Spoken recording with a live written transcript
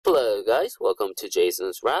Hello guys, welcome to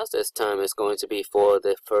Jason's Routes. This time is going to be for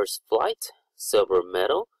the first flight, silver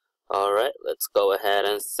medal. Alright, let's go ahead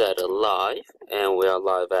and set it live. And we are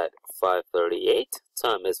live at 5:38.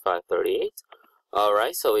 Time is 5:38.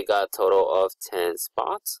 Alright, so we got a total of 10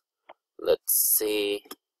 spots. Let's see.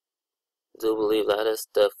 Do believe that is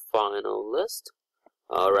the final list.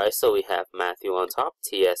 Alright, so we have Matthew on top,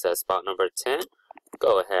 TSS spot number 10.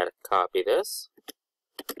 Go ahead and copy this.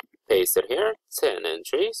 Paste it here, 10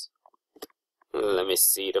 entries. Let me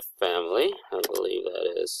see the family. I believe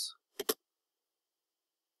that is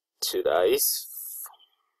 2 dice,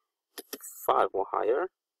 5 or higher.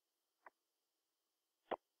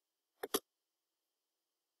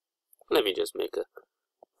 Let me just make a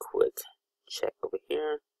quick check over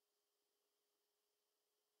here.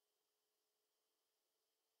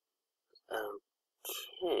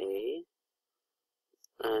 Okay.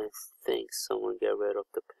 I think someone get rid of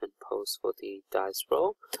the pin post for the dice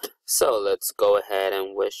roll. So let's go ahead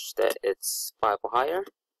and wish that it's 5 or higher.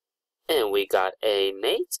 And we got a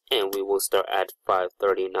Nate, and we will start at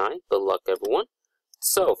 5:39. Good luck, everyone.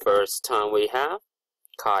 So first time we have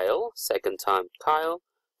Kyle, second time Kyle,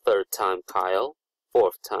 third time Kyle,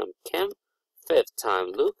 fourth time Kim, fifth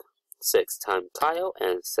time Luke, sixth time Kyle,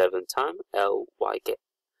 and seventh time LYL.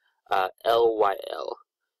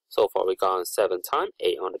 So far we got on 7 time,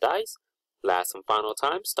 8 on the dice. Last and final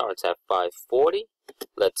time starts at 5:40.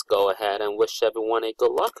 Let's go ahead and wish everyone a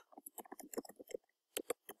good luck.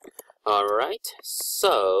 Alright,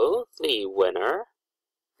 so the winner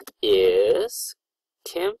is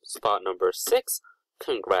Kim, spot number 6.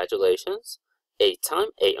 Congratulations. 8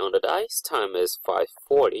 time, 8 on the dice. Time is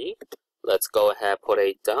 5:40. Let's go ahead and put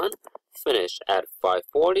a done. Finish at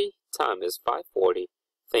 5:40. Time is 5:40.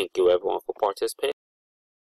 Thank you everyone for participating.